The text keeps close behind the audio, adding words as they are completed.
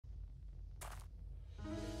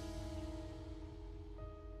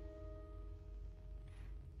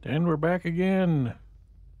And we're back again.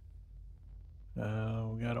 We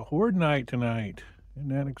got a Horde night tonight. Isn't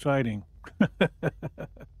that exciting?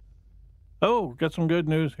 Oh, got some good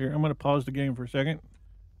news here. I'm going to pause the game for a second.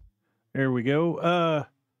 There we go.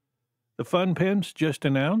 The Fun Pimps just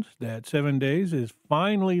announced that 7 Days is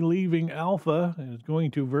finally leaving alpha and is going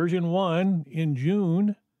to version 1 in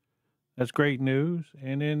June. That's great news.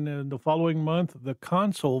 And in the following month, the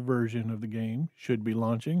console version of the game should be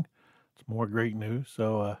launching. It's more great news.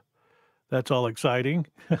 So that's all exciting.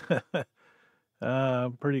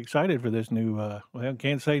 Pretty excited for this new, well, I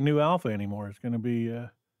can't say new alpha anymore. It's going to be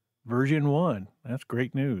version 1. That's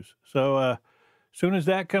great news. So as soon as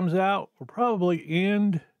that comes out, we'll probably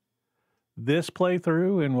end this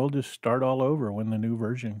playthrough and we'll just start all over when the new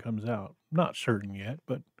version comes out. Not certain yet,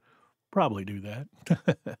 but probably do that.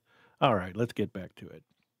 All right, let's get back to it.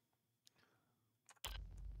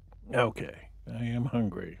 Okay, I am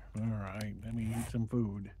hungry. All right, let me eat some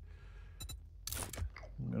food.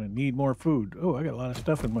 I'm gonna need more food. Oh, I got a lot of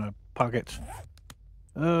stuff in my pockets.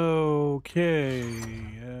 Okay,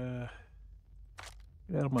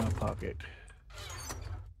 get out of my pocket.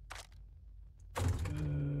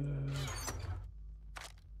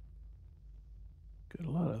 Got a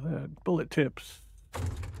lot of that. Bullet tips.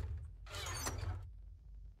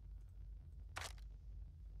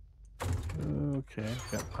 Okay,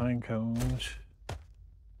 got pine cones.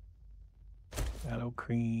 Shadow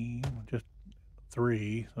cream. Just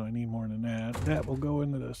 3, so I need more than that. That will go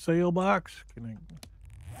into the sale box.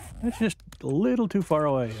 That's just a little too far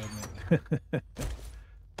away, isn't it?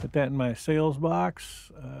 Put that in my sales box.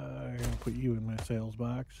 I'm gonna put you in my sales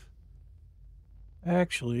box.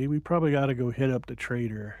 Actually, we probably got to go hit up the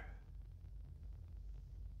trader.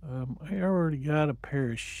 I already got a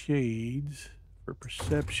pair of shades for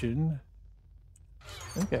perception.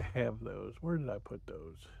 I think I have those. Where did I put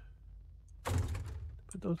those?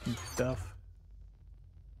 Put those in stuff.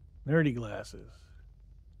 Nerdy glasses.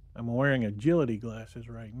 I'm wearing agility glasses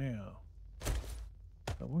right now.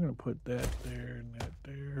 So we're going to put that there and that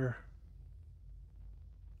there.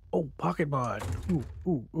 Oh, pocket mod. Ooh,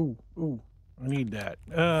 ooh, ooh, ooh. I need that.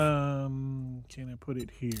 Can I put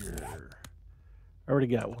it here? I already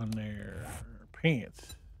got one there.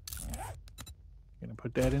 Pants. Can I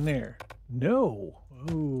put that in there? No.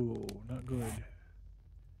 Oh, not good.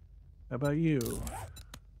 How about you?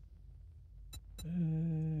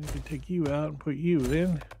 I could take you out and put you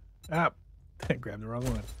in. Ah, I grabbed the wrong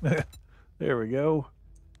one. There we go.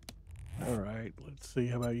 All right, let's see.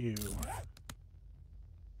 How about you?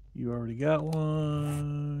 You already got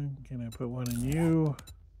one. Can I put one in you?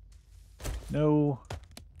 No.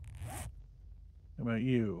 How about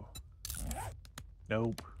you?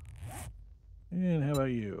 Nope. And how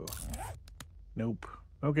about you? Nope.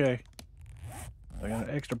 Okay. I got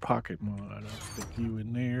an extra pocket mod. I'll stick you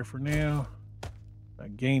in there for now. I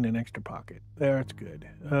gained an extra pocket. That's good.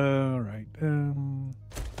 All right. I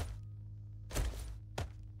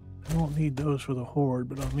won't need those for the Horde,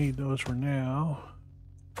 but I'll need those for now.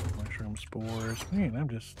 Mushroom spores. Man, I'm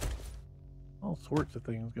just all sorts of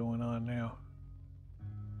things going on now.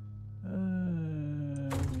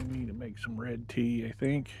 We need to make some red tea, I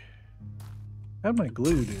think. How'd my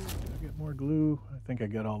glue do? Did I get more glue? I think I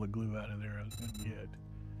got all the glue out of there I was going to get.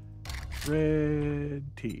 Red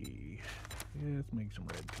tea. Yeah, let's make some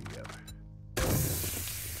red tea up.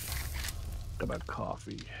 How about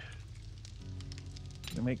coffee?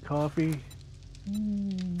 Can I make coffee?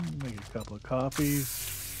 Make a couple of coffees.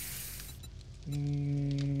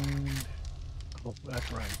 And, oh,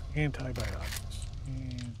 that's right. Antibiotics.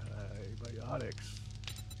 Antibiotics.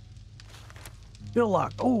 Still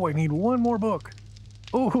locked. Oh, I need one more book.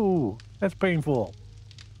 Oh, that's painful.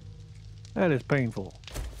 That is painful.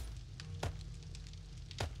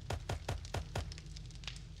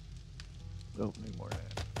 Oh, need more of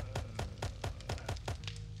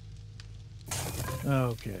that.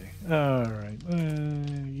 Okay. All right.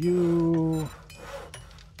 You.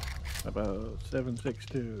 About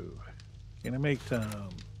 762. Can I make some?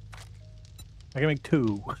 I can make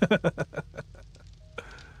 2.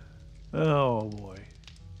 Oh boy.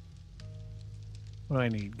 What do I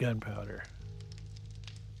need? Gunpowder.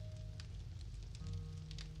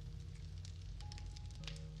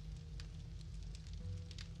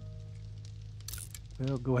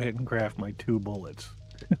 Well, go ahead and craft my 2 bullets.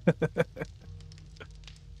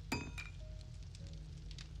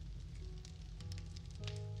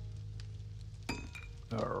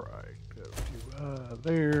 All right, go to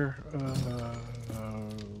there.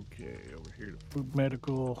 Okay, over here to food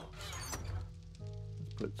medical.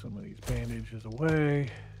 Let's put some of these bandages away.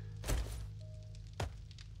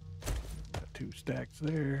 Got 2 stacks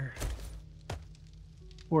there.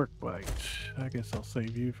 Pork bites. I guess I'll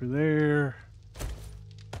save you for there.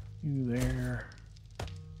 You there.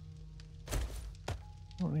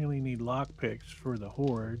 Don't really need lockpicks for the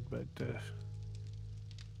Horde, but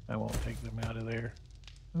I won't take them out of there.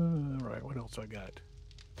 Alright, what else I got?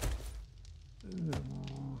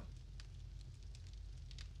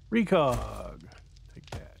 Recog. Take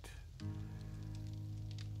that.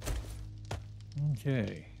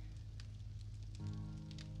 Okay.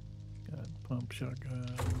 Got pump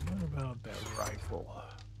shotgun. What about that rifle?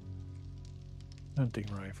 Hunting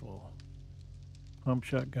rifle. Pump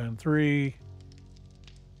shotgun 3.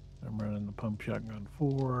 I'm running the pump shotgun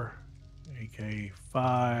 4. AK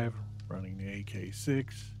 5. Running the AK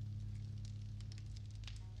 6.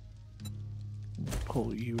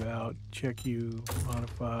 Pull you out, check you,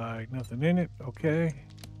 modify, nothing in it, okay.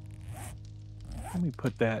 Let me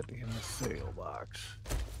put that in the sale box.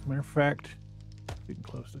 Matter of fact, getting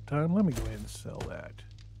close to time, let me go ahead and sell that.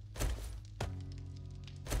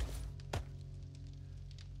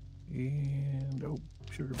 And, oh,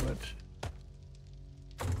 sugar butts.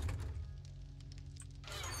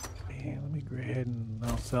 And let me go ahead and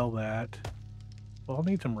I'll sell that. Well, I'll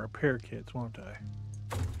need some repair kits, won't I?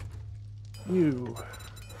 You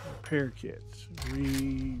repair kits.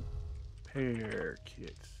 Repair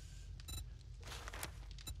kits.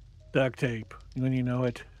 Duct tape. When you know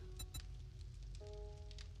it.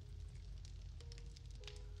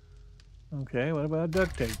 Okay, what about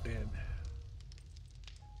duct tape then?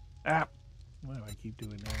 Ah! Why do I keep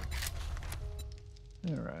doing that?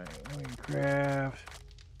 Alright, let me craft.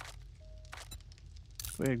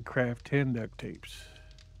 Go ahead and craft 10 duct tapes.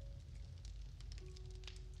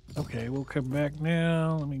 Okay, we'll come back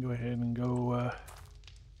now. Let me go ahead and go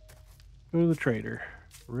to the trader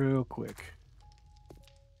real quick.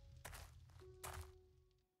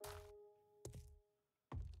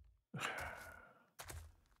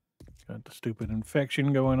 Got the stupid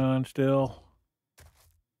infection going on still.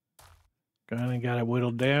 Kinda got it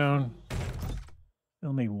whittled down.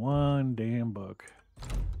 Still need one damn book.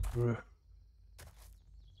 Ugh.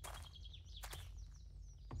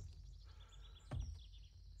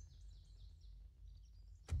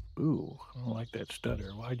 Ooh, I don't like that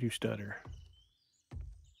stutter. Why'd you stutter?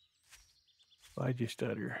 Why'd you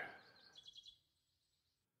stutter?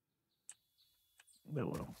 Oh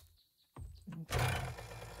well.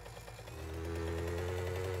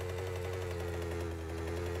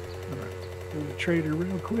 Alright, go to the trader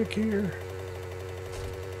real quick here.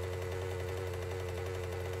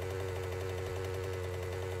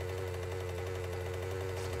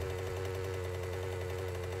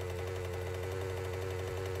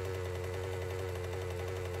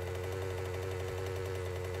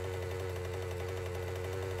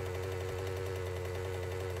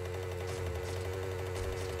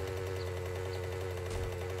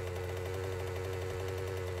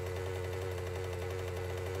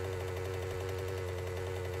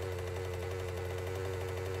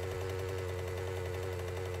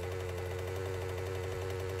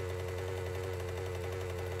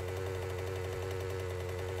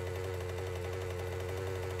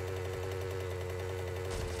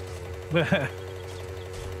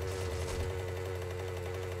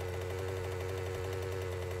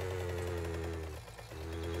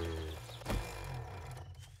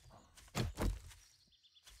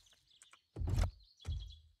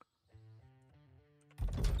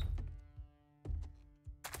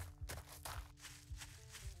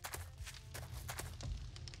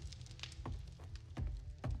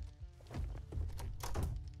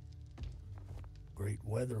 Great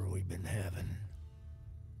weather we've been having.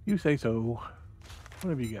 You say so. What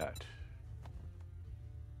have you got?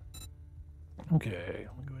 Okay,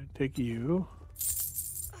 I'm going to take you.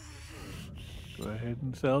 Go ahead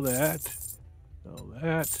and sell that. Sell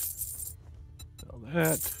that. Sell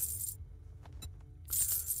that.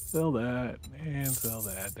 Sell that. And sell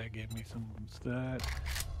that. That gave me some stat.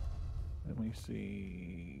 Let me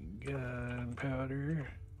see. Gunpowder.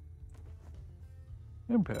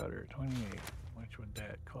 Gunpowder, 28. Which would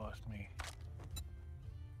that cost me?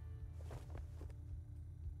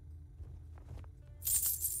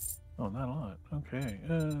 Oh, not a lot. Okay.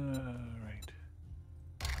 Right.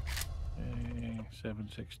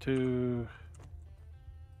 762.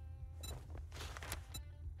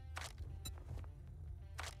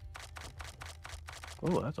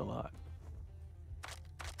 Oh, that's a lot.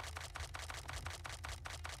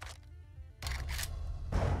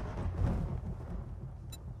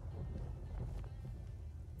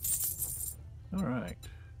 All right.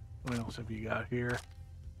 What else have you got here?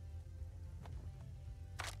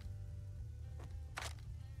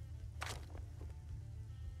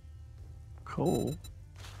 Coal.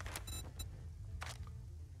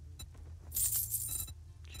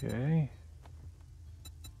 Okay.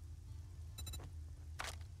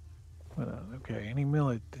 Okay, any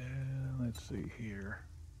millet? Let's see here.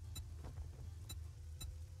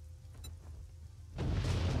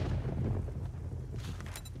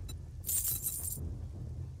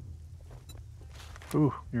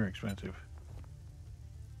 Ooh, you're expensive.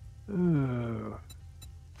 Ooh.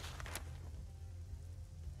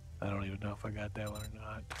 I don't even know if I got that one or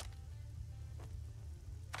not.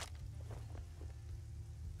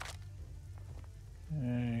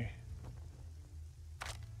 Okay.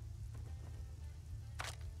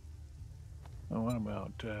 Oh, what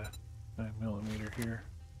about 9mm here?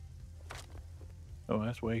 Oh,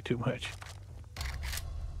 that's way too much.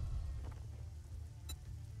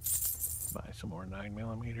 Buy some more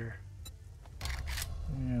 9mm.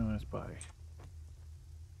 Yeah, let's buy.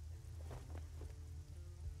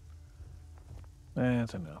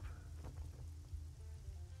 That's enough.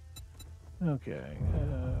 Okay,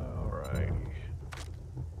 alright.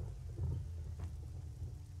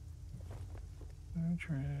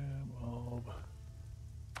 Tram, bulb.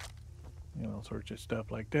 You know, all sorts of stuff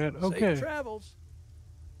like that. Okay. Safe travels.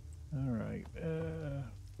 Alright,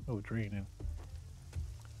 oh, it's raining.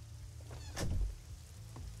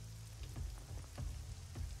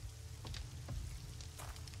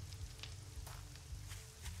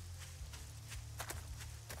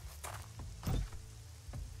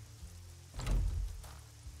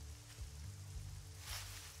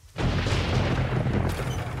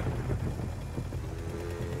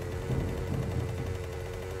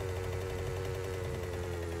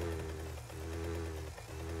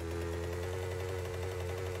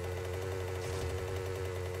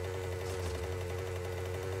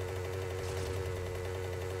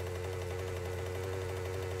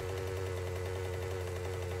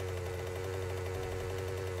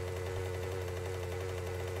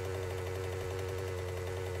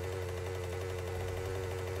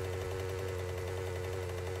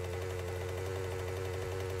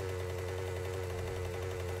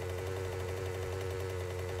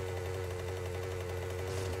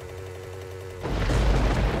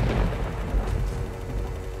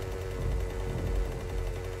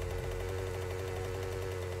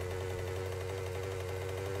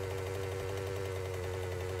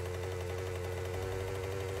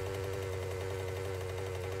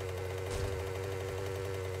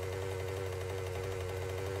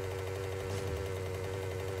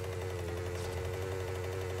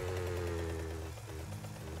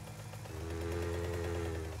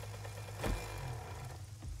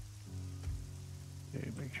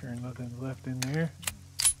 Make sure nothing's left in there.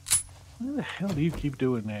 Why the hell do you keep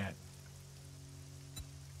doing that?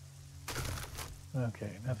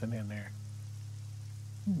 Okay, nothing in there.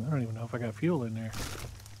 I don't even know if I got fuel in there.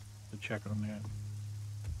 To check on that.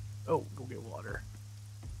 Oh, go get water.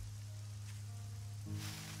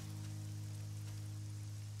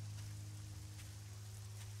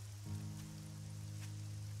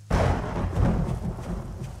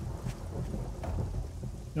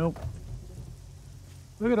 Nope.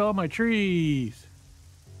 Look at all my trees.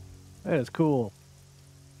 That is cool.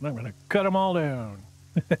 And I'm gonna cut them all down.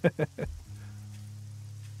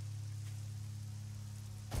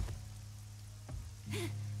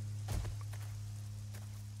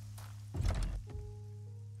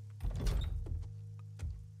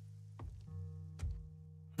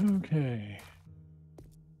 Okay.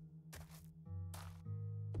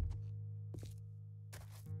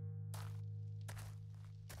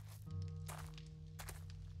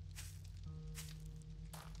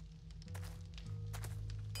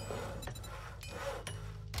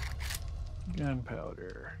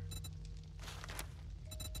 Gunpowder.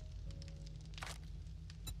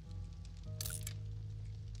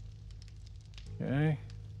 Okay.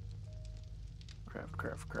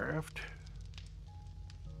 Craft.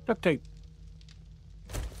 Duct tape.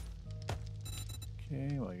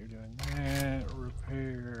 Okay, while you're doing that,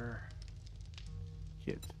 repair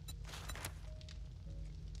kit.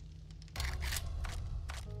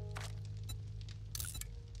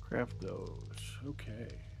 Craft those. Okay.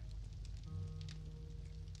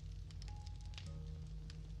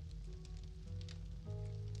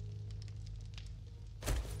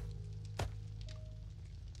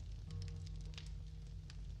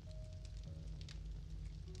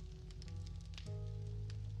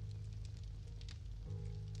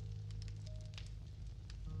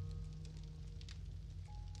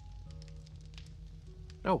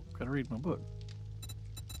 Oh, gotta read my book.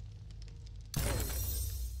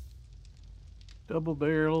 Double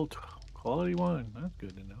barrel, quality one. That's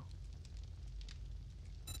good to know.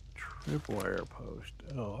 Tripwire post.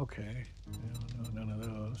 Oh, okay. No, none of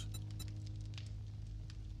those.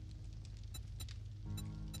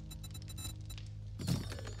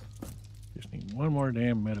 one more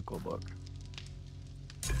damn medical book.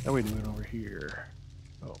 How are we doing over here?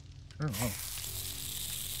 Oh, I don't know.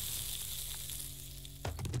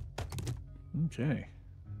 Okay.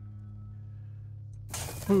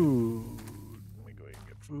 Food. Let me go ahead and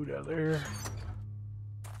get food out of there.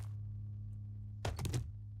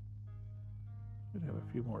 Should have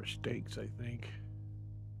a few more steaks, I think.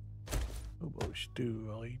 Hobo stew.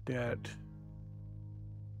 I'll eat that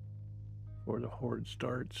before the horde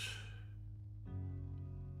starts.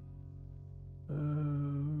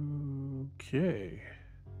 Okay.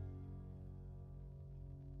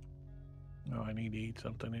 Oh, I need to eat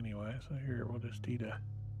something anyway, so here, we'll just eat a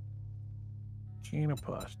can of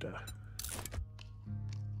pasta.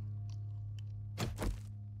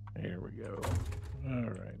 There we go. All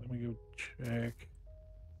right, let me go check.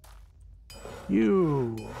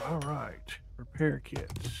 You, all right. Repair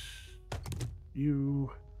kits.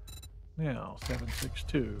 You, now,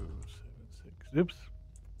 762. 76, oops.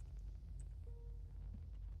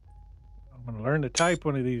 I'm going to learn to type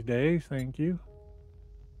one of these days, thank you.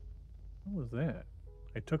 What was that?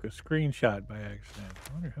 I took a screenshot by accident.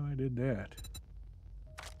 I wonder how I did that.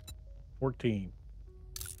 14.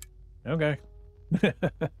 Okay.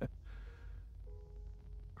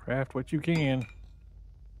 Craft what you can.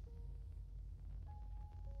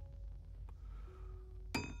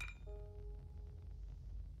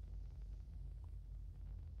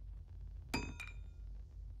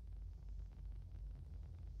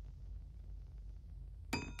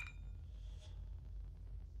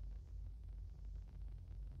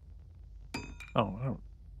 Oh, I don't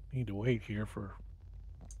need to wait here for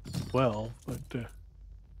 12, but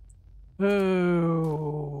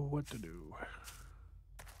oh, what to do?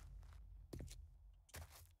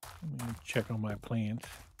 Let me check on my plants.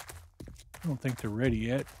 I don't think they're ready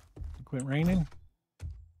yet. Quit raining?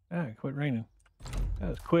 Ah, quit raining. That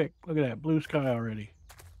was quick. Look at that blue sky already.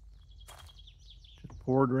 Just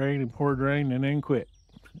poured rain and then quit.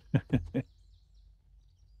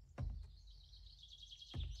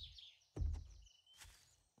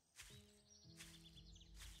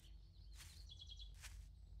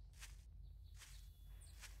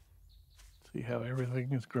 See how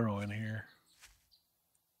everything is growing here.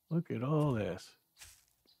 Look at all this.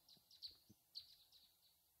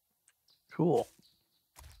 Cool.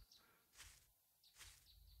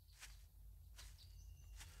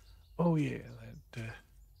 Oh yeah, that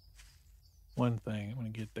one thing. I'm gonna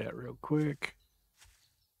get that real quick.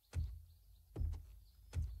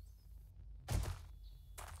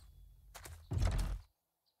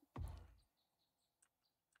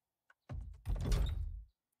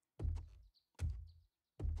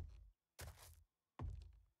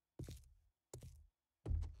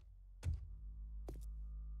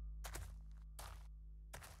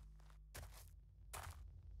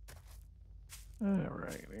 All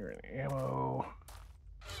right, here in ammo.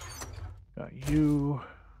 Got you.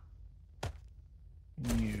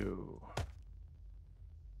 You.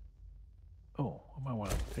 Oh, I might want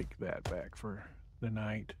to take that back for the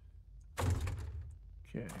night.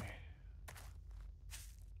 Okay.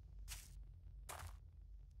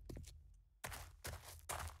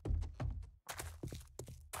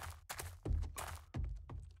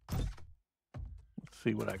 Let's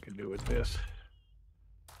see what I can do with this.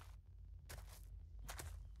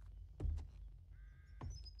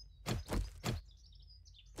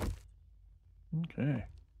 Okay,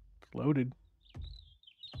 it's loaded.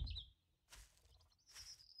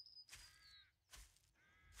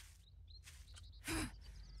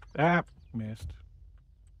 Ah, missed.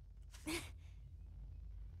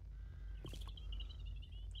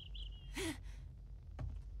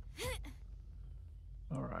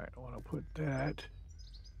 All right, I want to put that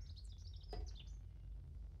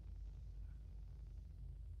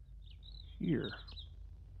here.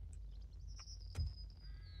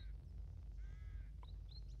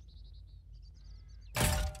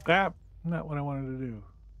 Ah, not what I wanted to do.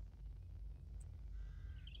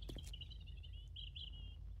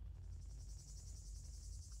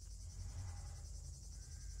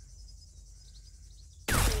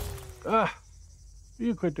 Ah,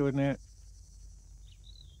 you quit doing that.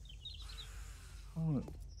 Oh.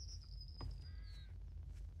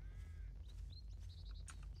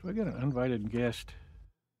 Do I get an uninvited guest?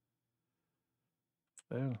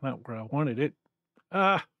 That's not where I wanted it.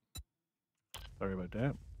 Ah, sorry about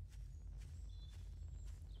that.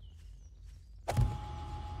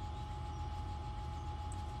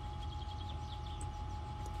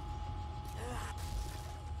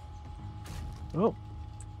 Oh.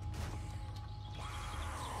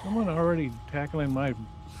 Someone already tackling my...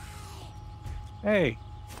 Hey.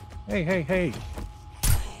 Hey, hey, hey.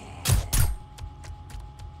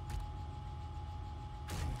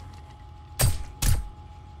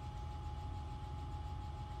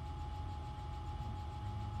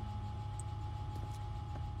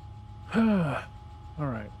 All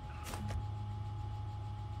right.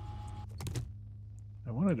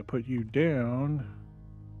 I wanted to put you down.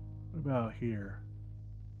 What about here?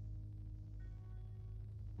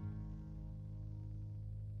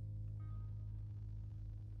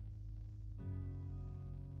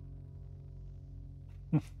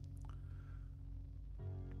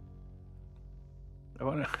 I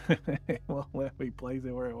want to. It won't let me place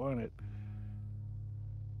it where I want it.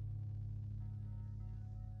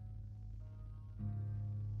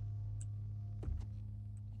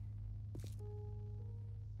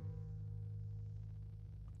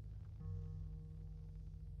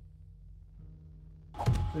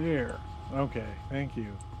 There. Okay, thank you.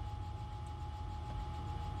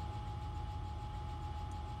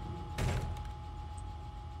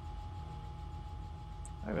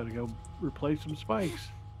 I gotta go replace some spikes.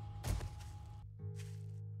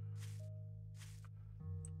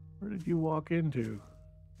 Where did you walk into?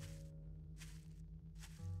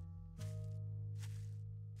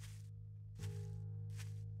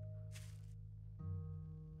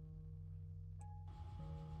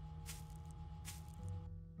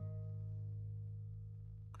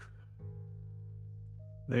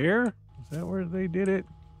 There? Is that where they did it?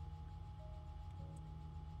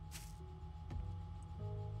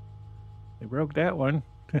 They broke that one.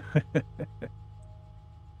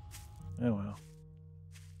 Oh well.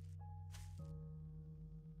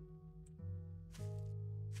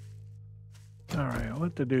 Alright,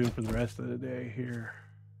 what to do for the rest of the day here?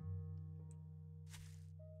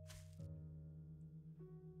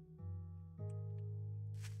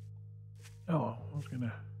 Oh, I was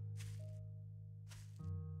gonna...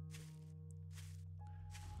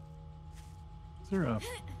 Is there a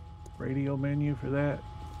radio menu for that?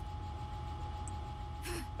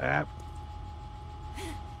 App.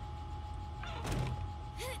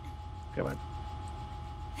 Come on.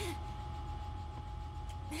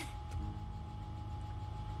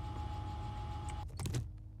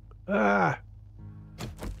 Ah!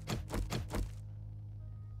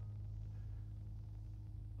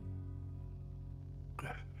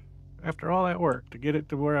 After all that work to get it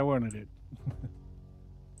to where I wanted it.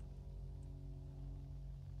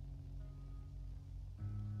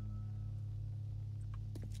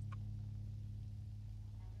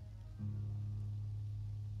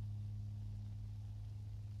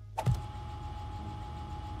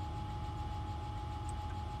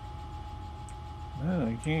 Oh,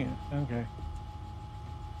 you can't. Okay.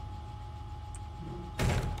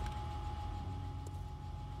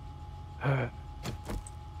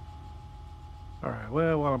 Alright,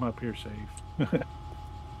 well, while I'm up here safe. Look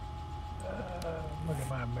at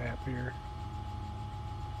my map here.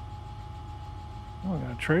 Oh, I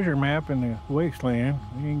got a treasure map in the wasteland.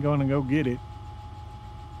 We ain't gonna go get it.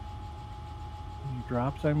 Any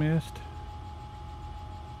drops I missed?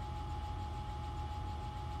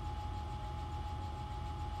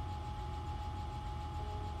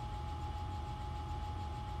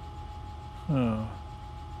 Oh.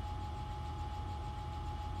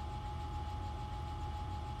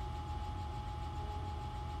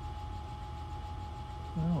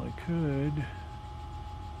 Well, I could.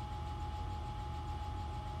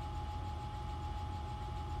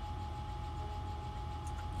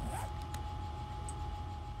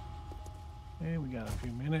 Hey, we got a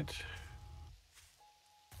few minutes.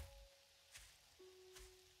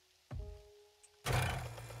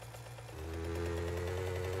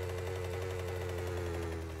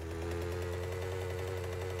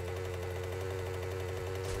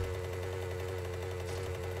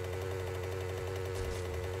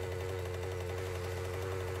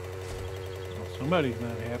 Somebody's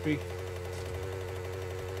not happy.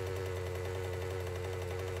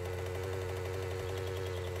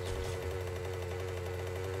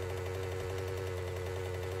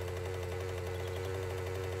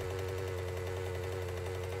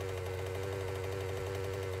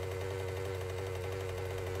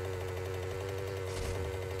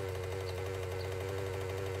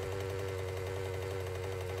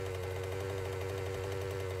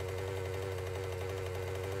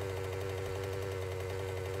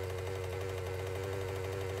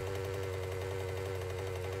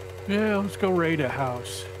 Yeah, let's go raid a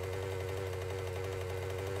house.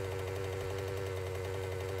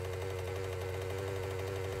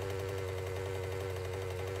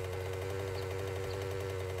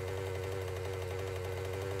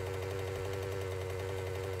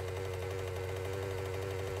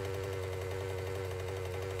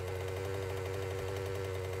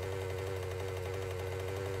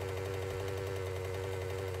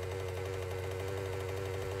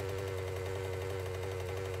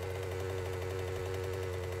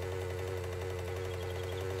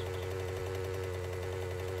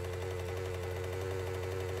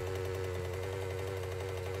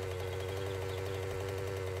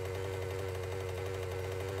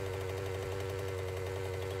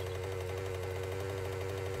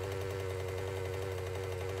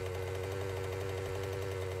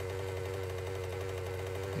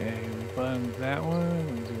 Okay, we found that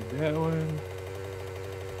one. We did that one.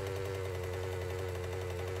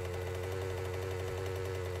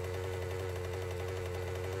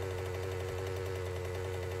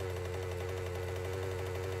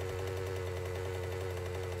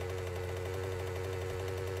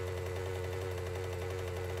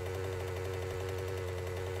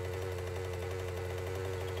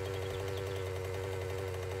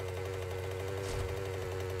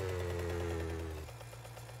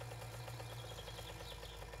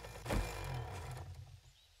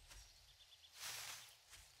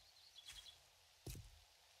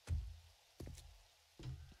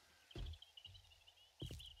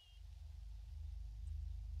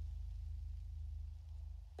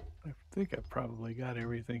 I think I probably got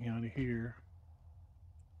everything out of here.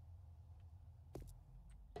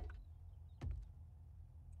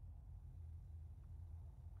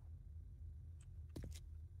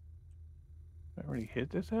 I already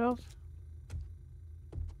hit this house?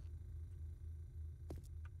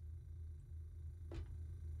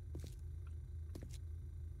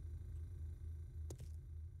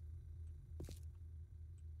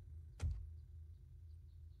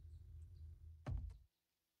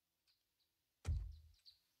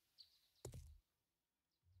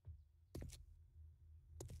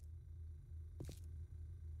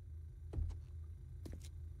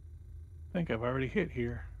 I think I've already hit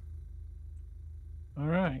here. All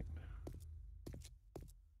right.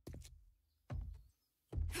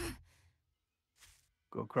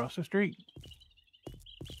 Go across the street.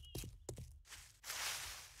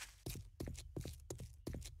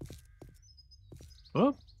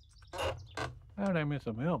 Oh, how did I miss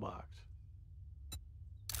a mailbox?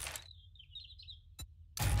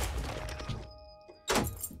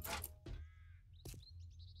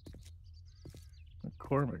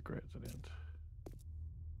 McCormick resident.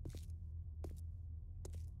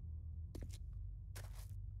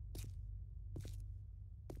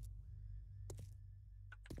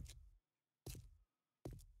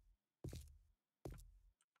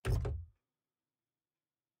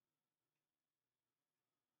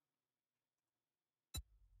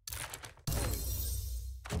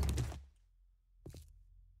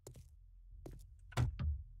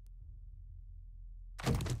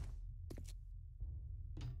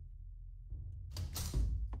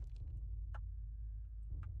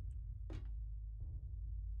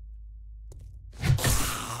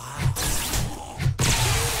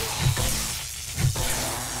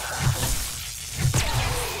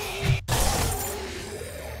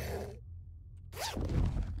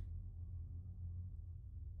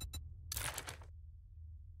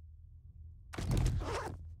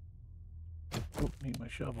 Oh, need my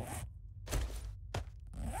shovel.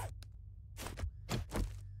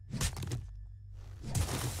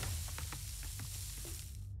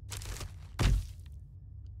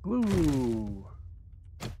 Glue.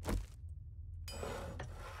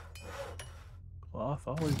 Cloth,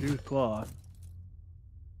 always use cloth.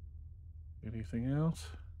 Anything else?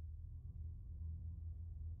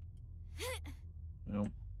 Nope.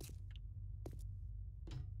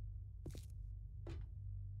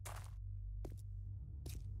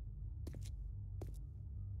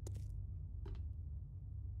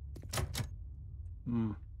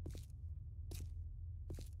 Hmm.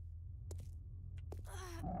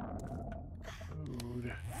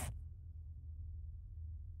 Food.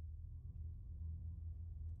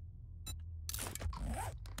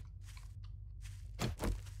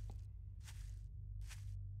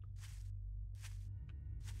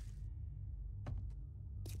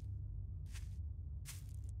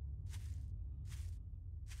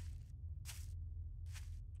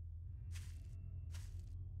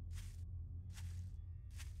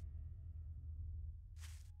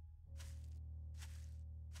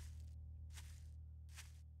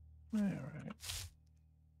 All right.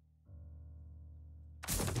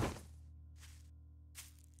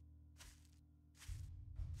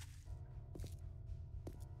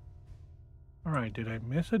 All right, did I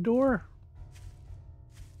miss a door?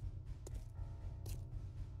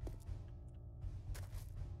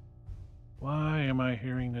 Why am I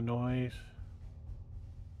hearing the noise? Is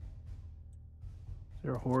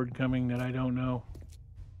there a horde coming that I don't know?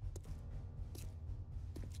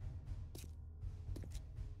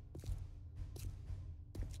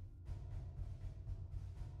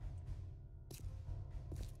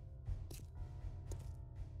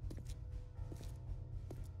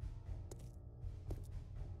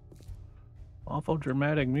 Awful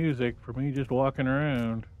dramatic music for me just walking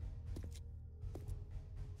around.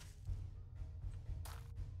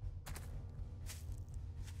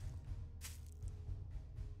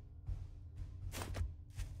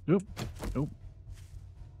 Nope. Nope.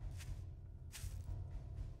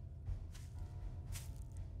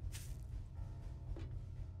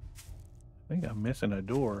 I think I'm missing a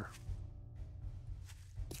door.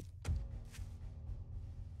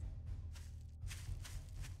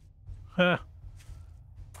 Huh.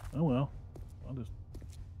 Oh well. I'll just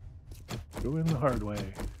go in the hard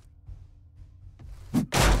way.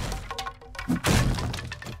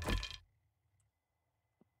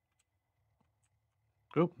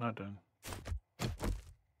 Oh, not done.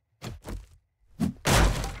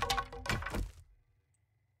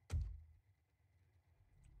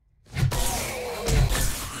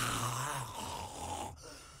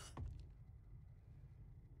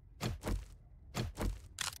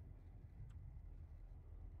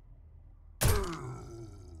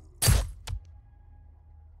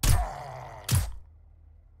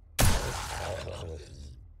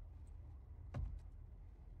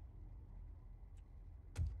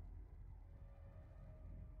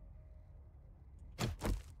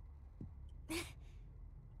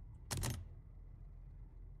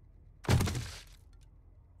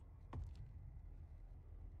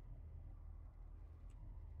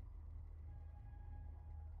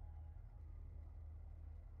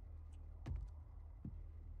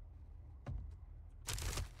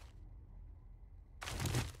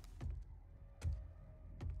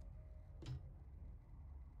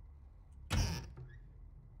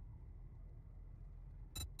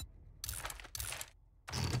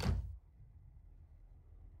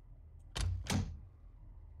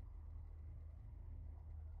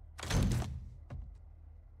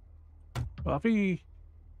 Coffee.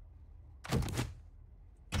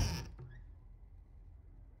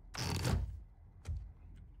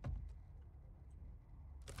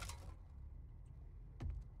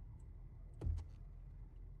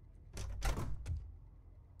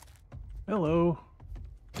 Hello.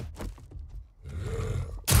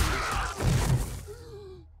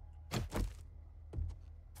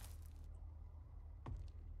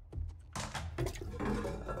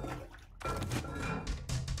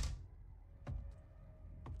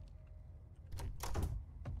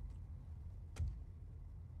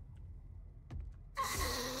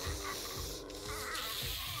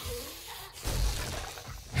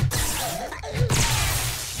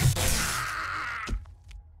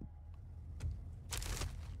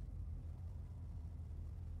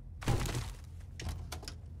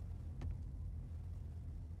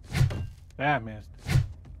 Ah, missed.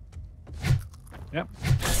 Yep.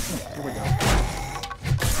 Oh, here we go.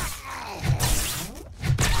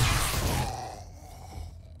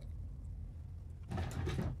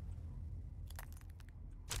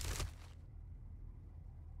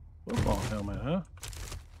 Football helmet, huh?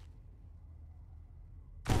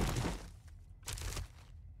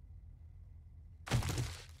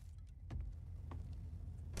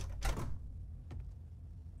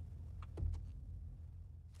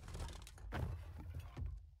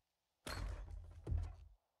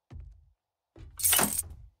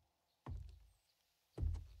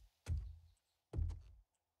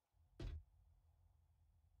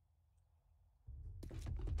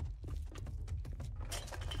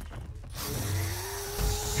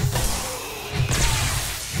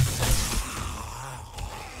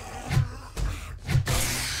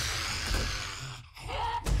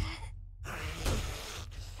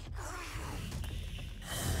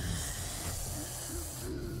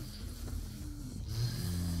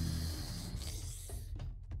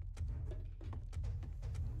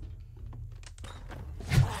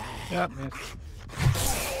 Yep, missed.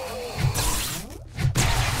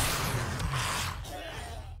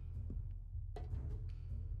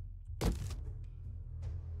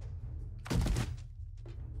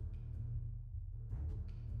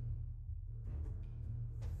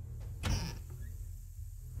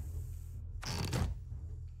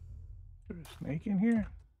 Is there a snake in here?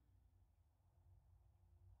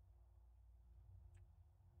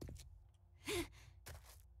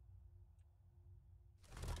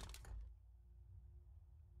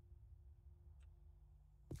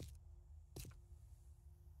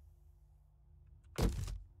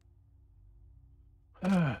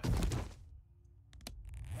 Ah.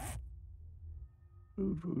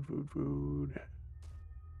 Food.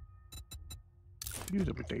 Use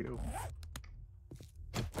a potato.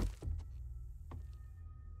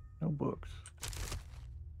 No books.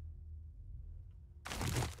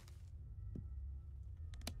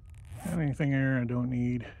 Got anything here I don't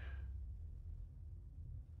need?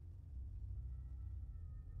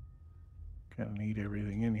 Kind of need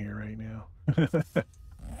everything in here right now.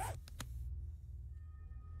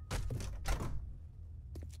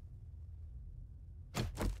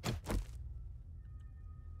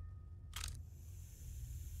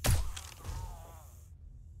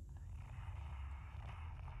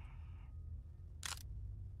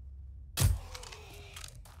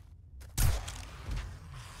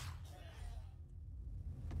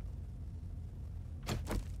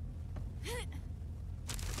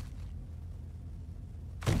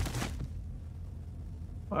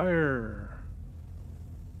 Fire.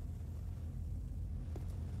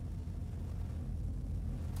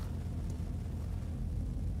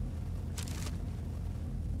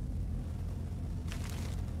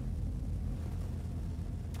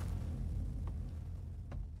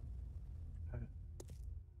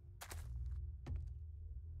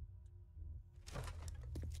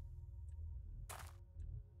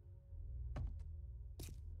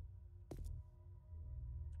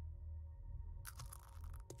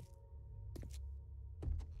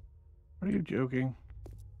 Are you joking?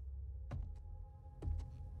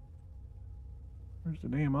 Where's the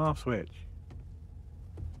damn off switch?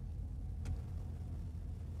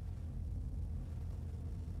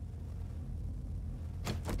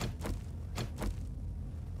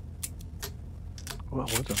 Well,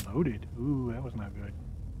 what's unloaded? Ooh, that was not good.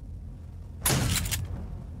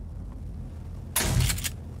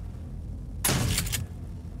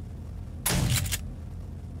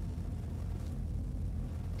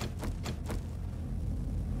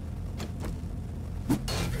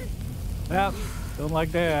 Yep, don't like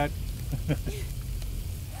that.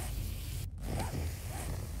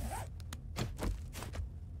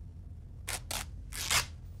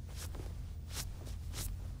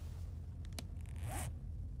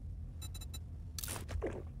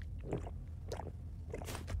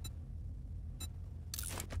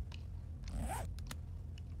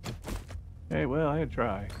 Hey, well, I had to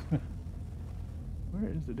try. Where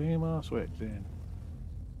is the damn off switch then?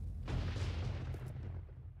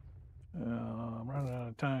 I'm running out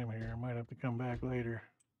of time here. I might have to come back later.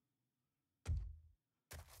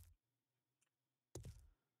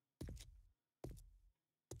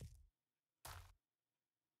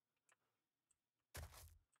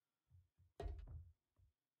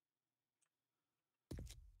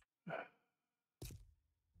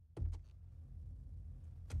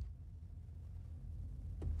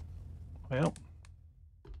 Well,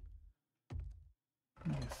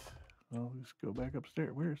 yes. I'll just go back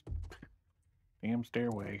upstairs. Where's the damn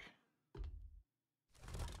stairway?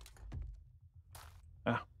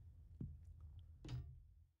 Ah.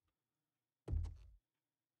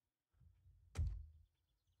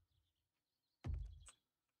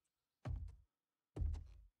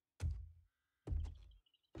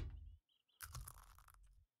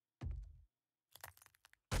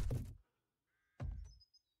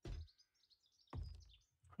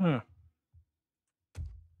 Huh.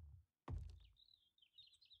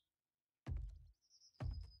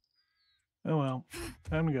 Oh well,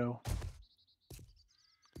 time to go.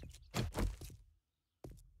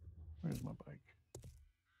 Where's my bike?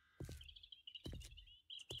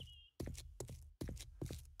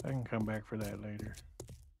 I can come back for that later.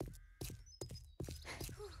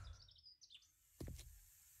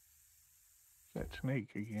 That snake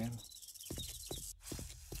again.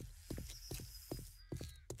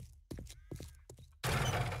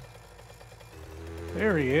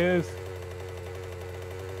 There he is.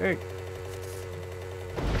 Hey.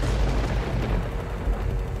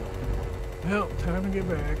 Well, time to get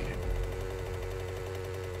back.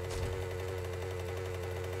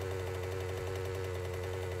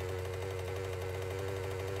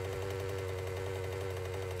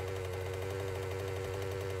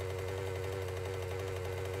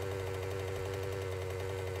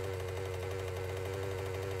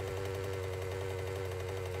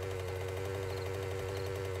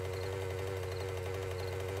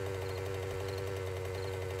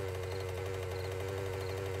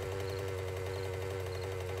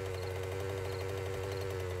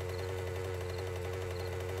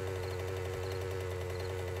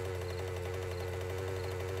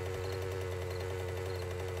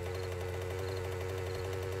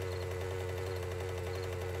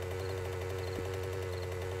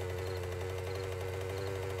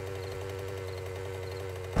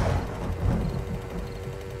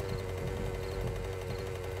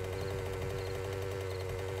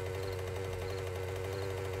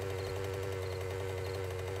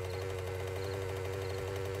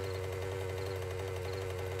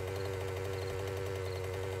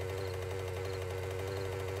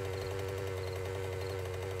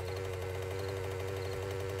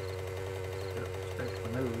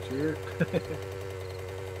 Nose here.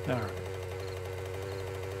 All right.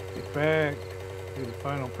 Get back. Do the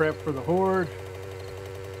final prep for the Horde.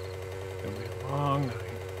 It'll be a long night.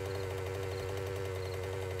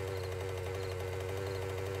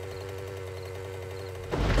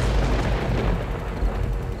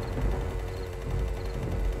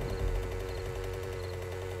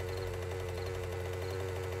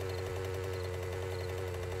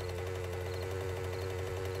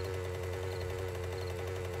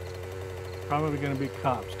 probably going to be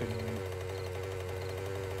cops anyway.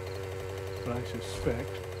 But I suspect.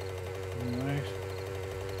 Nice.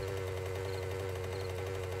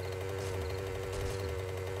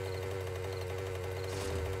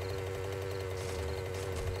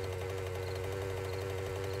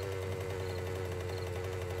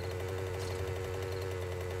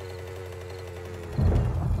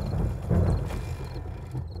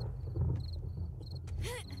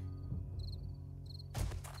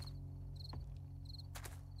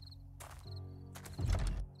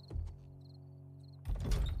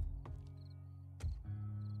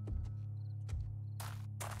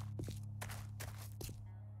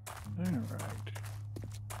 Alright.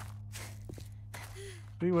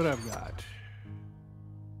 See what I've got.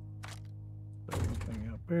 Anything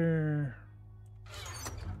up there?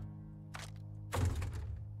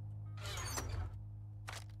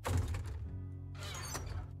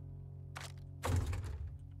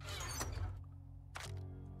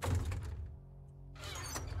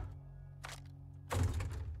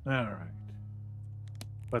 Alright.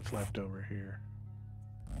 What's left over here?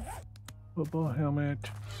 Football helmet.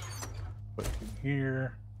 Put in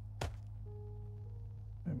here.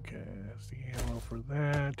 Okay, that's the ammo for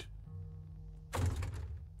that.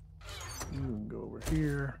 You can go over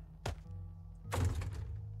here.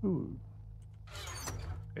 Ooh.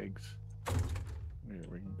 Eggs. Here,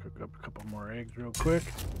 we can cook up a couple more eggs real quick.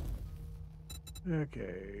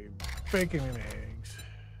 Okay, bacon and eggs.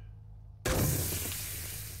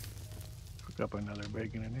 Cook up another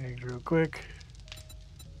bacon and eggs real quick.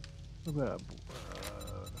 What about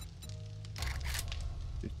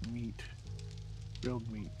just meat? Grilled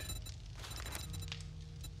meat.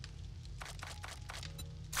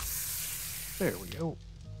 There we go.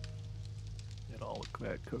 Get all of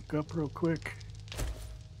that cook up real quick.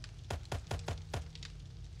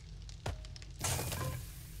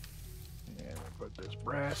 And we'll put this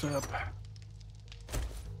brass up.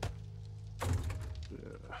 Put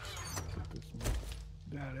this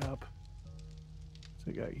that up.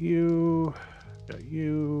 So I got you, got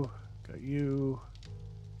you, got you.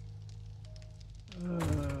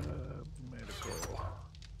 Medical.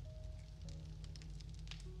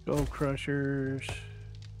 Gold crushers.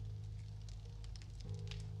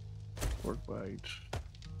 Pork bites.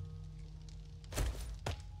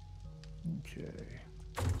 Okay.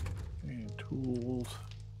 And tools.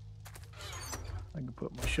 I can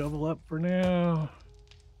put my shovel up for now.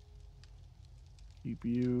 Keep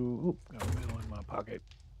you. Oh, got metal in my pocket.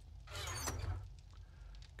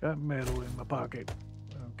 Got metal in my pocket.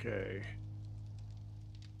 Okay.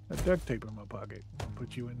 Got duct tape in my pocket. I'll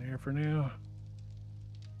put you in there for now.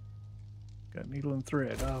 Got needle and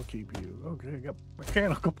thread. I'll keep you. Okay, got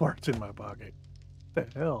mechanical parts in my pocket.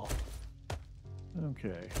 What the hell?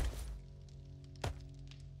 Okay.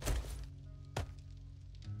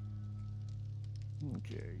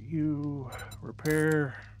 Okay, you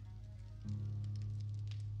repair.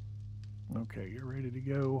 Okay, you're ready to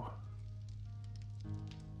go.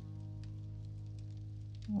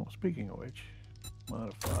 Well, speaking of which,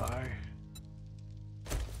 modify.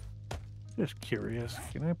 Just curious.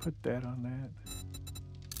 Can I put that on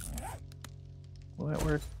that? Will that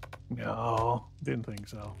work? No, didn't think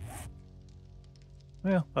so.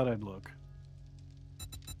 Well, thought I'd look.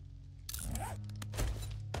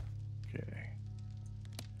 Okay.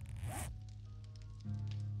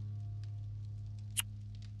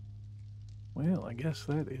 Well, I guess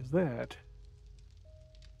that is that.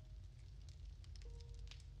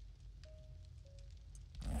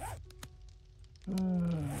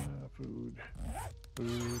 Food.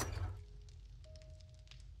 Food.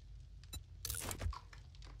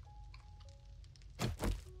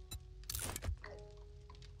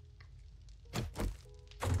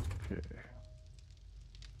 Okay.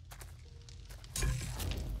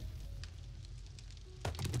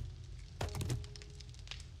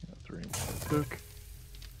 Got 3 more to cook.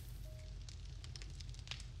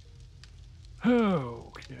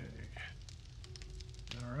 Okay.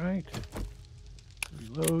 All right.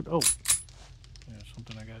 Reload. Oh, there's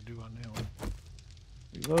something I gotta do on that one.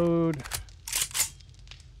 Reload.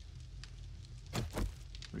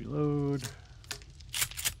 Reload.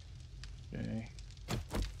 Okay.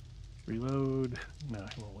 Reload. No, I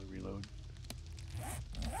won't reload.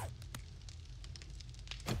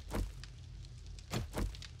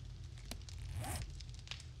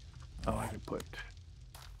 Oh, I could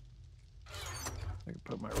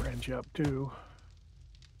put my wrench up too.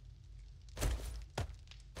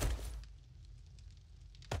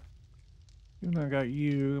 Even though I got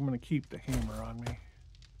you, I'm going to keep the hammer on me.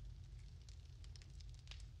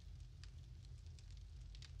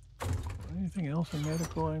 Anything else in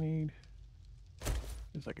medical I need?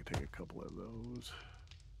 Guess I could take a couple of those.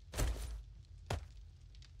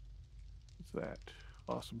 What's that?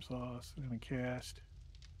 Awesome sauce and a cast.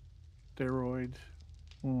 Steroids.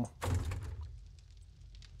 Mm.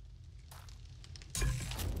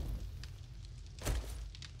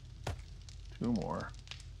 Two more.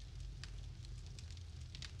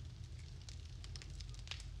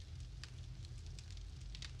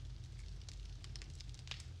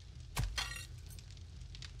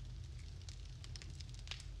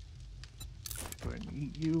 Go ahead and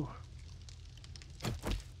eat you.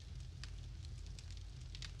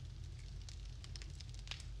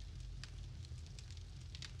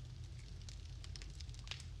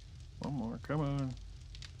 One more, come on.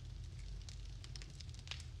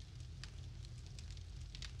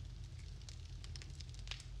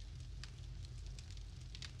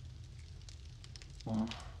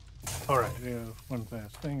 All right, yeah, one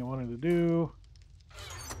last thing I wanted to do.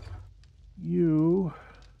 You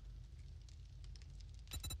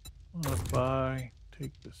modify,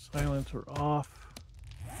 take the silencer off.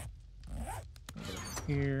 Over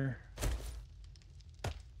here.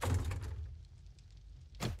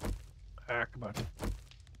 Ah, come on.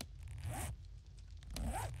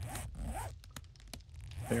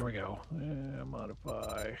 There we go.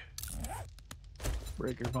 Modify.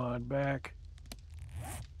 Breaker mod back.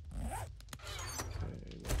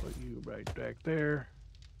 Okay, we'll put you right back there.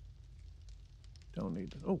 Don't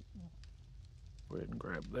need to. Oh, go ahead and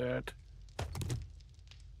grab that.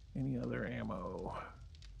 Any other ammo?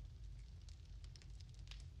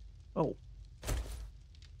 Oh,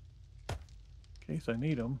 in case I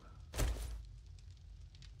need them.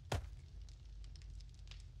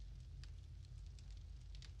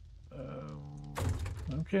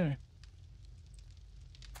 Okay.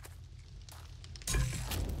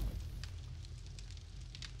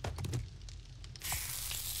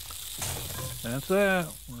 That's that.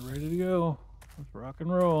 We're ready to go. Let's rock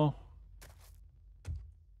and roll.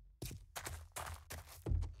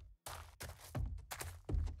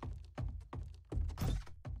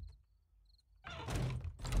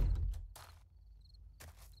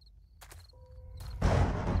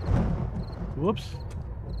 Whoops.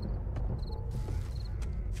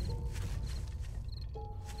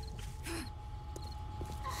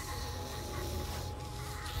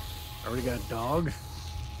 Already got a dog.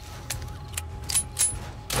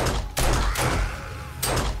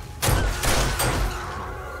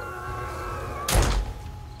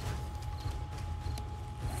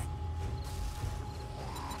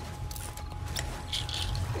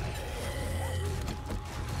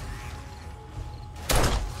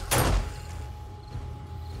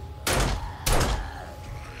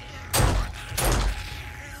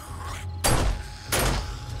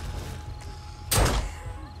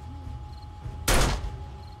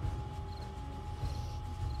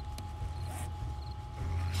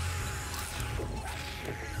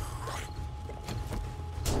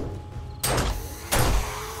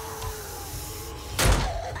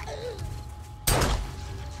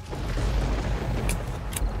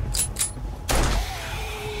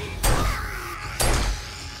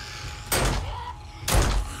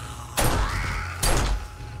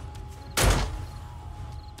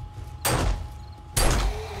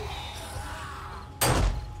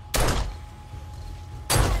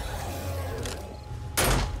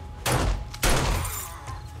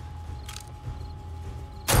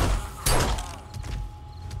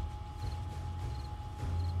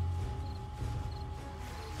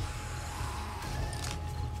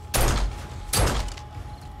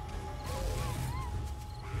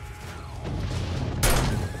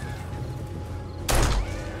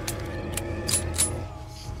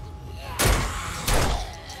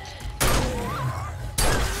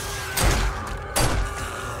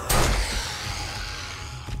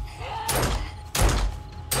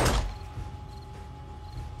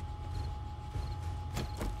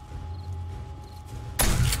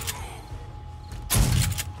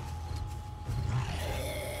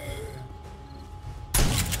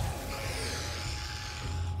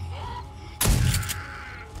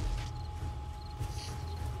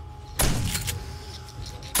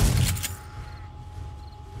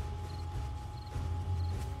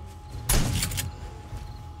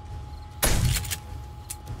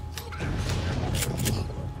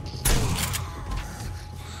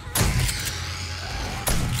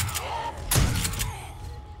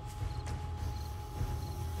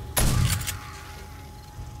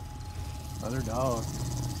 Another dog.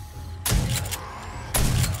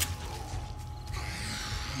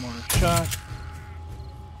 One more shot.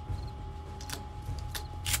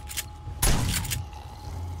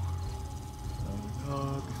 Another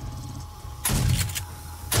dog.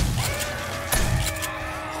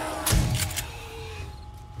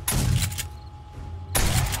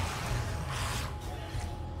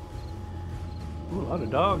 lot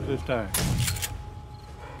of dogs this time.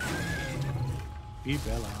 Beep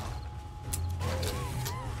hello.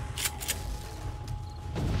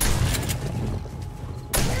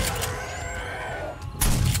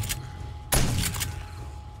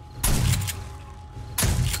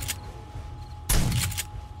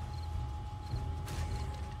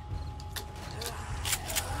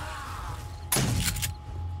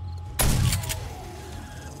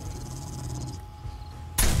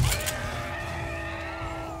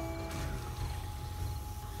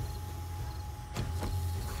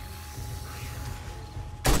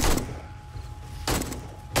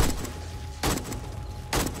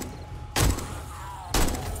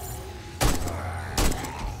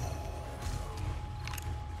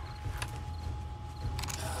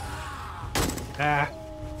 Ah.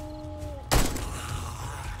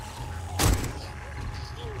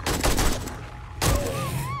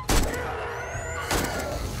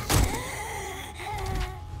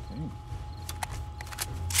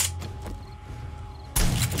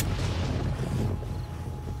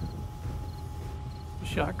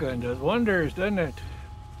 Shotgun does wonders, doesn't it?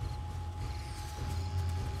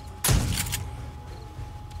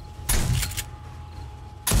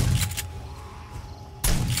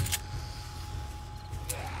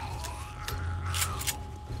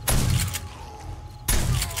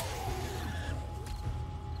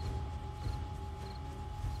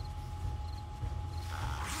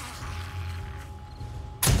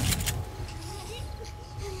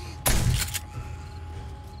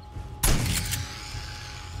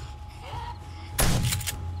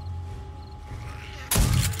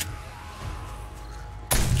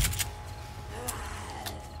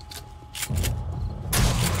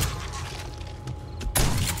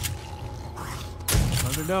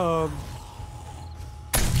 Another dog.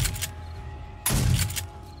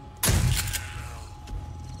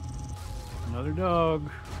 Another dog.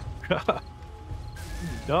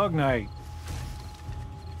 Dog night.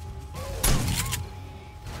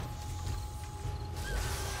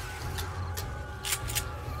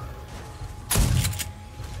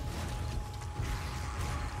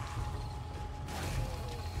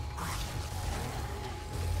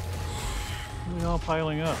 They're all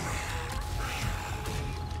piling up.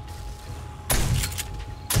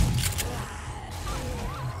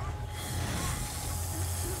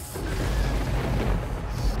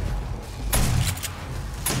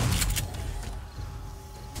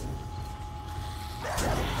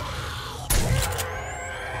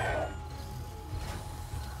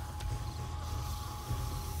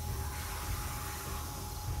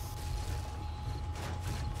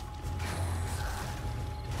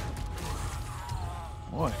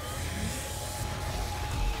 Boy,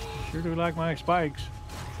 sure do like my spikes.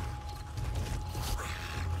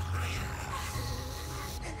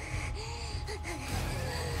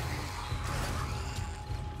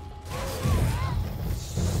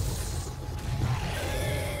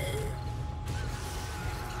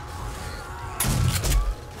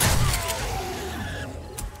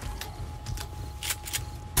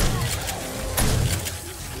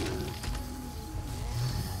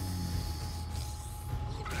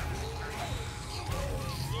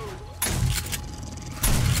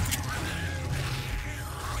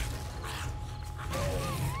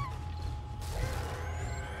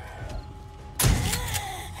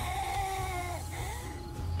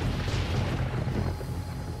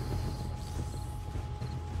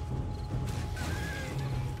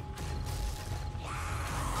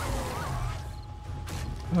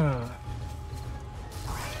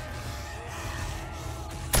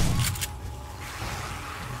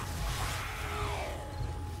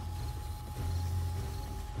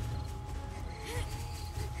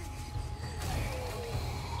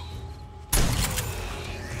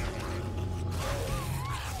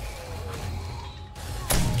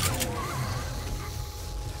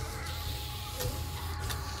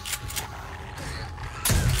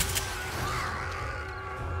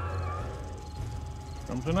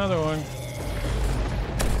 Comes another one.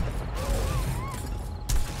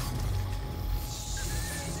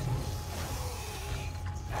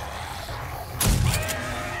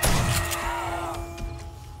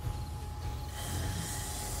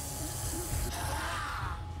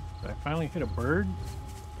 Did I finally hit a bird?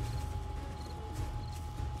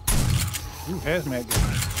 Ooh, hazmat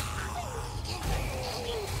guy.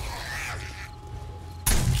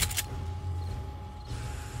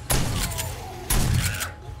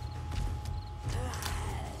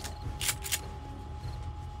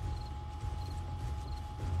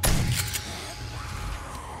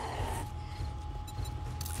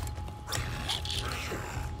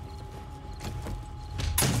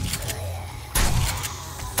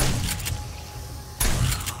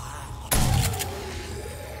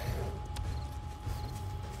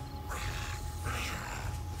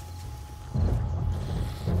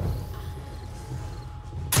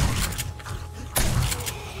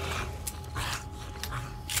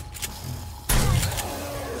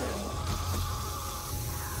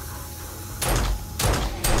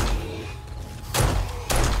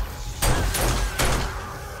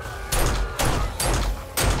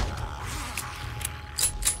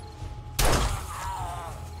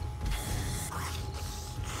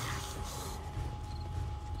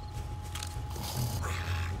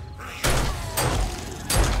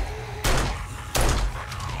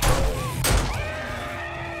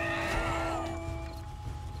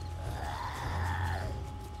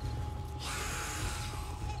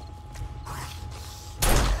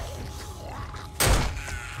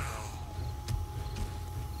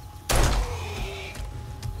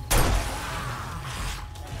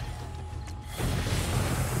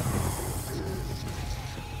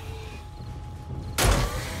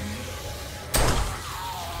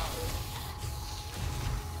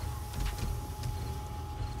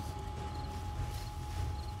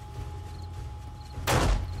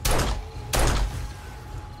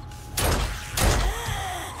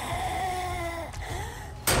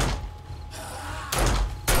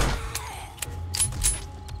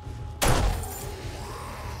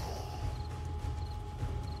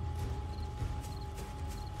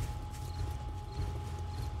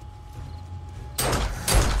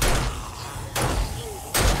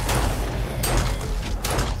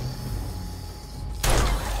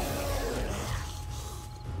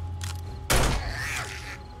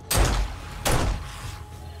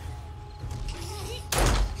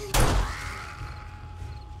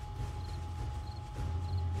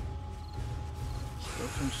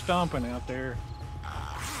 some stomping out there.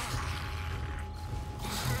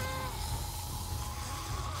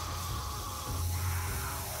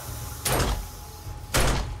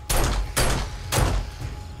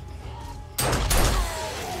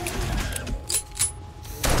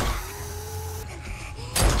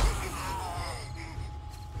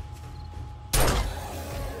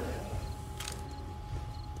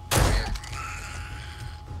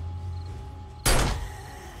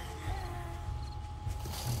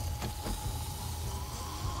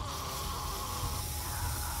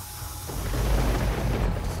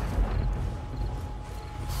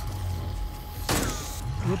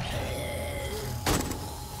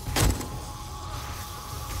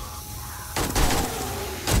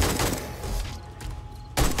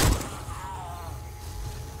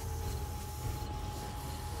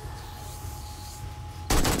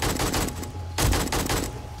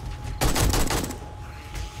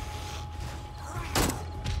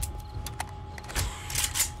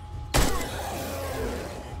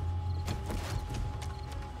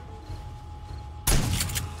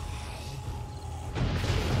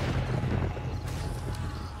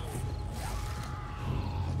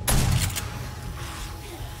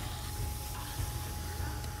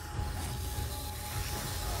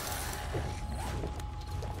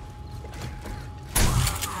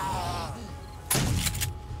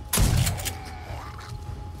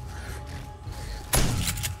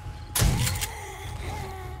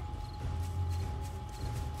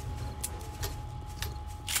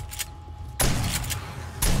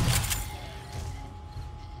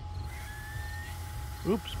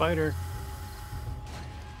 Oops, spider.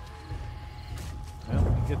 Well,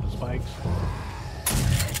 we get the spikes.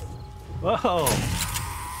 Whoa!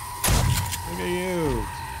 Look at you.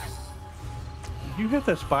 Did you hit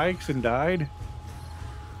the spikes and died?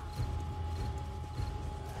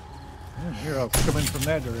 Oh, here, I'll come in from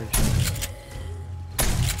that direction.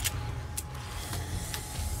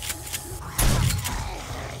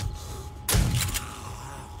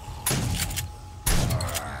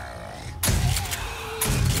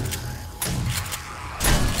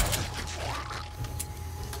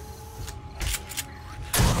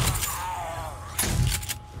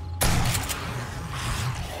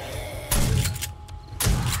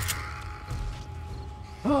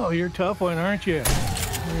 Oh, you're a tough one, aren't you?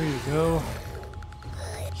 There you go.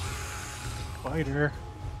 Spider.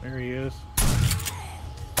 There he is.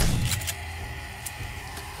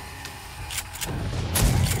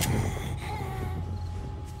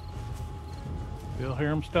 Still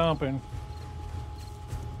hear him stomping.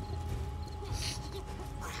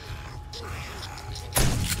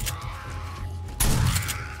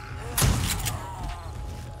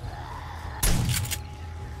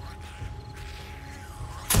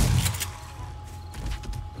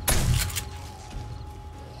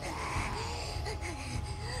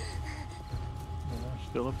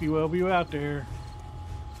 Still a few of you out there.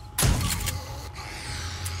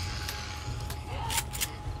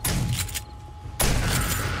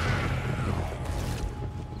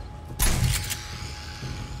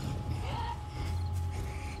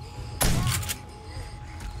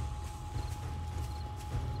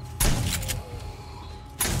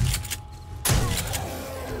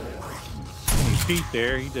 Any feet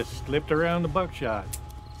there, he just slipped around the buckshot.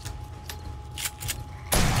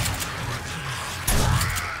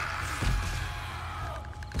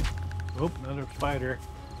 Oh, another spider.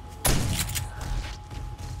 There's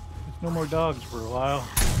no more dogs for a while.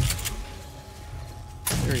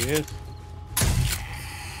 There he is.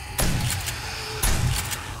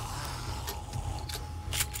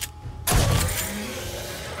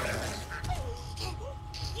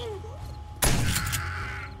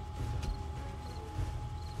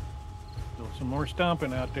 Still some more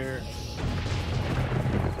stomping out there.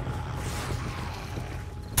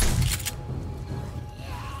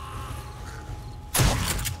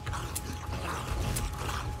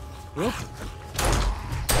 Whoop.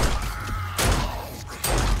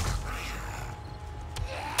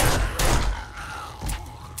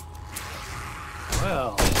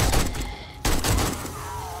 Well,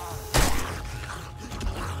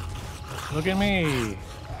 look at me.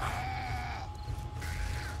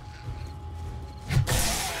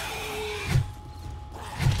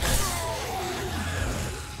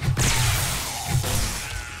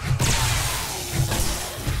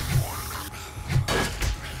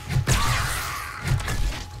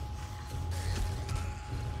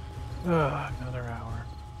 Another hour.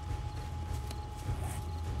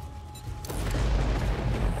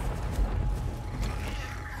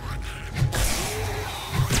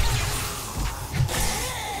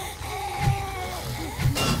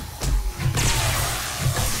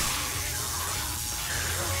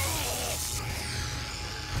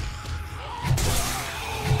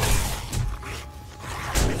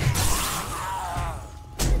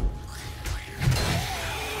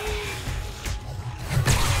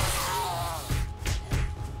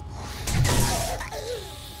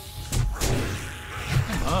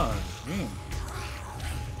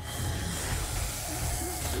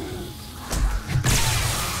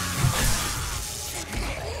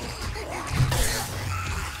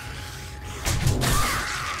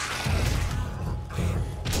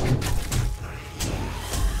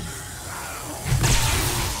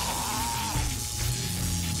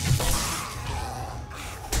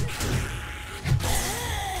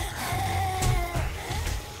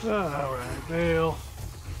 All right, Dale.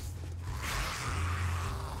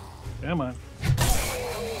 Come on.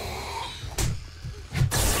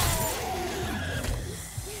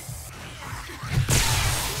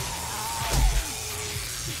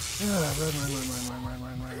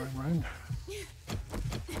 Run.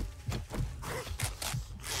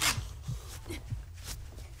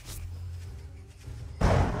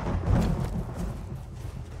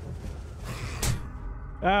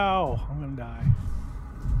 Ow, I'm gonna die.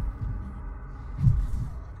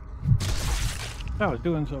 I was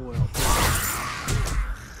doing so well.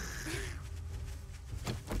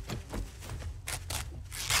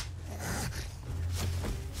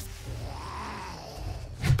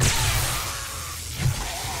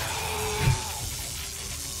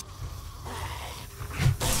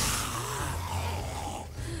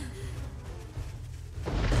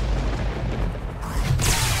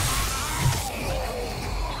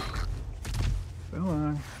 Come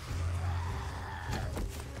on.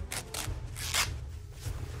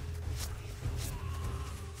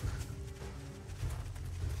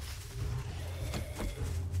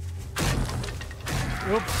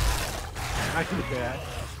 Oops. I did that.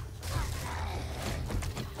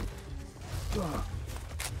 Ugh.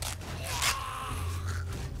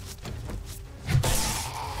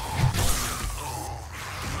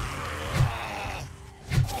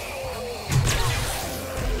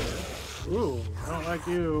 Ooh, I don't like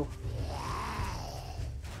you.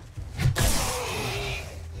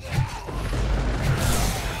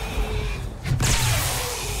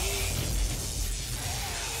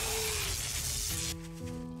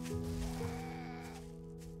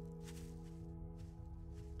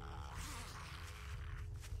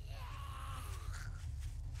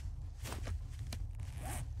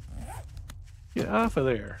 Get off of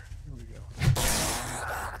there. Here we go.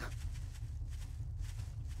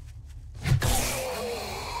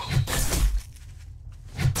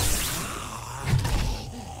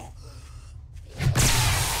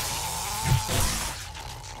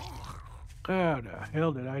 How the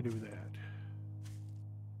hell did I do that?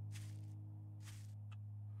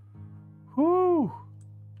 Whew!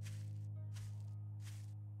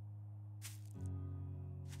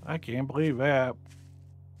 I can't believe that.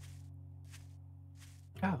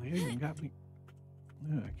 God, they even got me.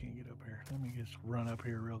 Oh, I can't get up here. Let me just run up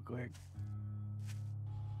here real quick.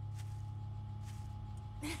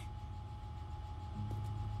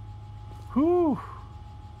 Whew!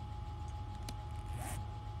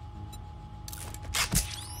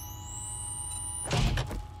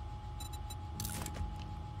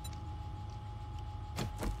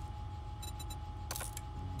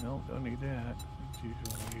 No, don't need that. That's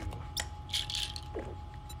usually you.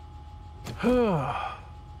 Here,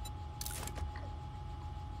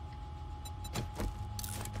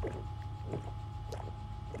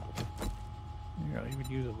 I'll even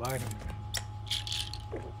use a vitamin.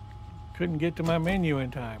 Couldn't get to my menu in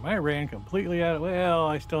time. I ran completely out of... Well,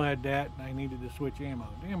 I still had that, and I needed to switch ammo.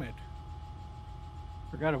 Damn it.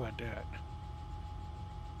 Forgot about that.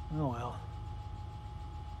 Oh, well.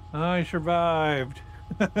 I survived.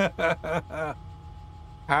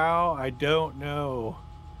 How? I don't know.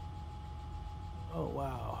 Oh,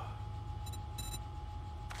 wow.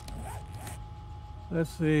 Let's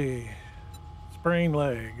see. Sprained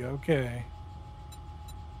leg. Okay.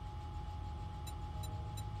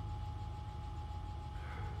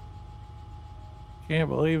 Can't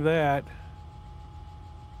believe that.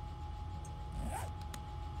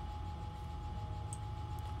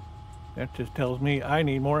 That just tells me I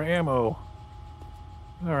need more ammo.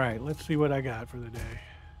 All right, let's see what I got for the day.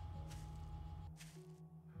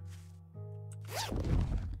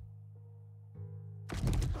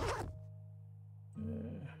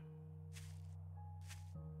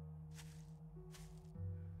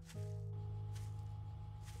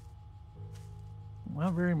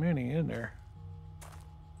 Not very many in there.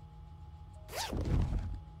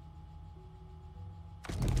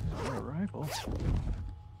 A rifle.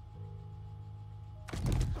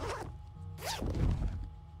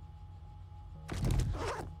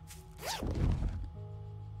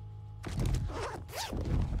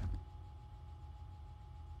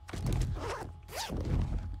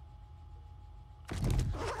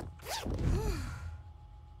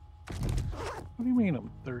 What do you mean I'm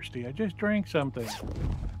thirsty? I just drank something.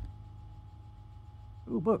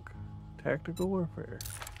 Ooh, book. Tactical warfare.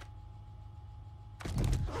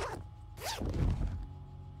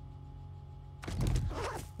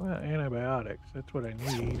 Well, antibiotics. That's what I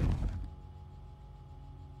need.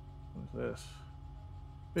 What's this?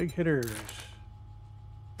 Big hitters.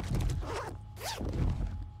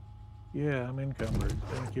 Yeah, I'm encumbered.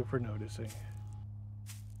 Thank you for noticing.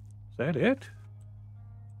 that it?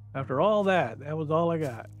 After all that, that was all I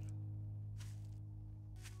got.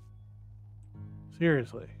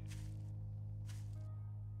 Seriously.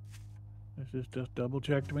 Let's just double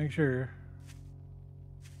check to make sure.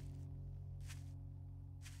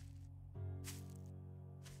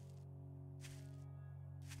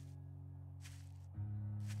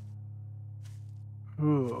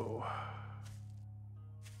 Ooh.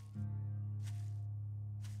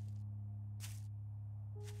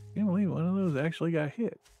 Can't believe one of those actually got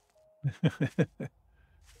hit.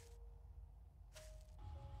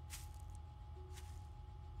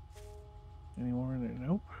 Any more in there?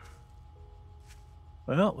 Nope.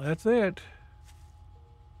 Well, that's it.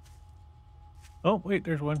 Oh, wait,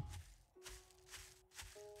 there's one.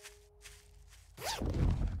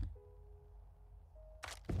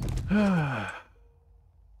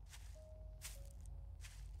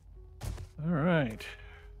 All right.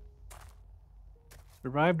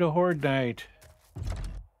 Survived a horde night.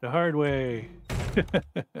 The hard way.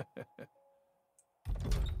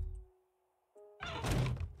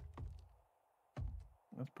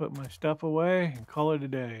 Let's put my stuff away and call it a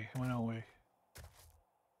day. Why don't we?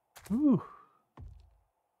 Ooh.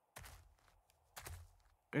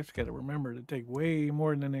 Guess got to remember to take way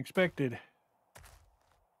more than expected.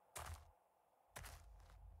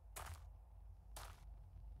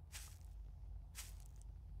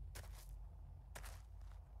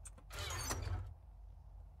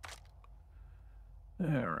 All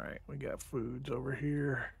right, we got foods over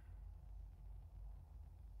here.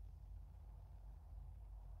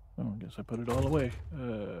 Oh, I guess I put it all away.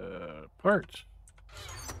 Parts.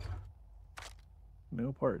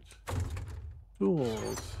 No parts.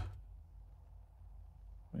 Tools.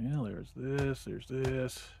 Well, there's this.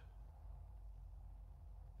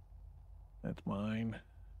 That's mine.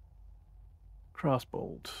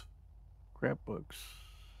 Crossbolts. Scrapbooks.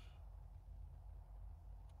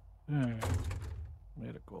 Alright.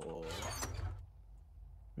 Medical.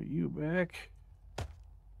 Put you back.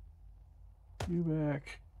 You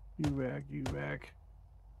back. You back. You back.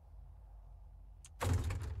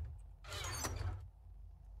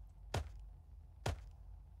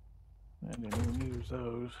 I didn't even use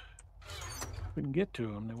those. Couldn't get to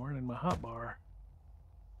them. They weren't in my hotbar.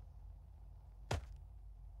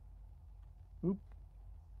 Oop.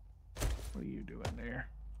 What are you doing there?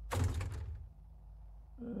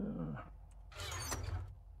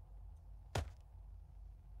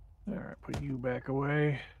 Alright, put you back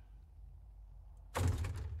away.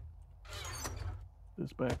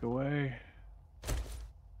 This back away.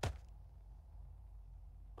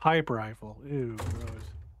 Pipe rifle. Ew, gross.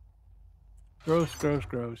 Gross, gross,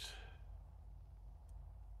 gross.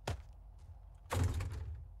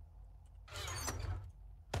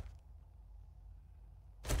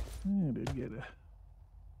 I did get a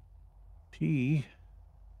T.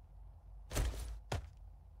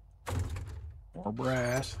 More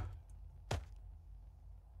brass.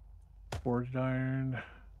 Forged iron.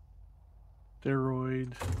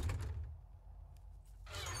 Steroids.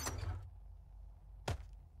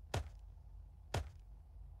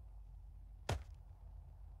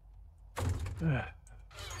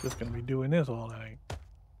 Just gonna be doing this all night.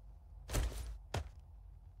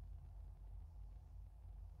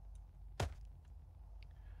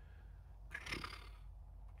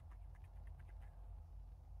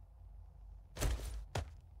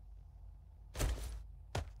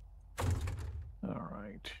 All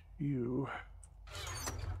right, you.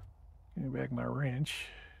 Give me back my wrench.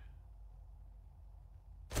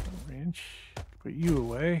 Put you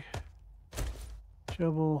away.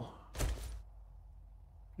 Shovel.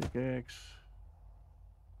 Pickaxe.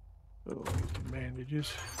 Oh, get some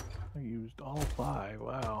bandages. I used all 5.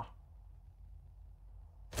 Wow.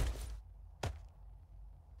 Go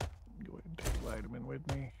ahead and take a vitamin with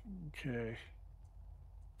me. Okay.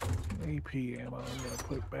 AP ammo I'm going to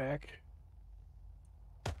put back.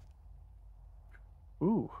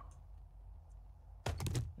 Ooh.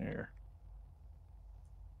 There.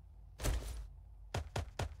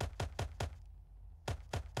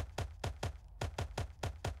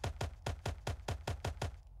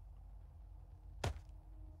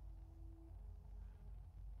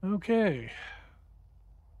 Okay.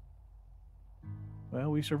 Well,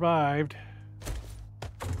 we survived.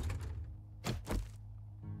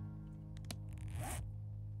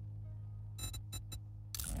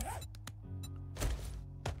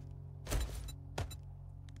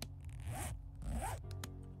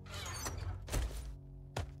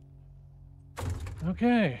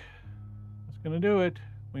 Okay. That's gonna do it.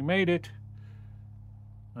 We made it.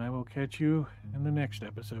 I will catch you in the next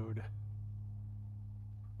episode.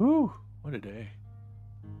 Woo! What a day.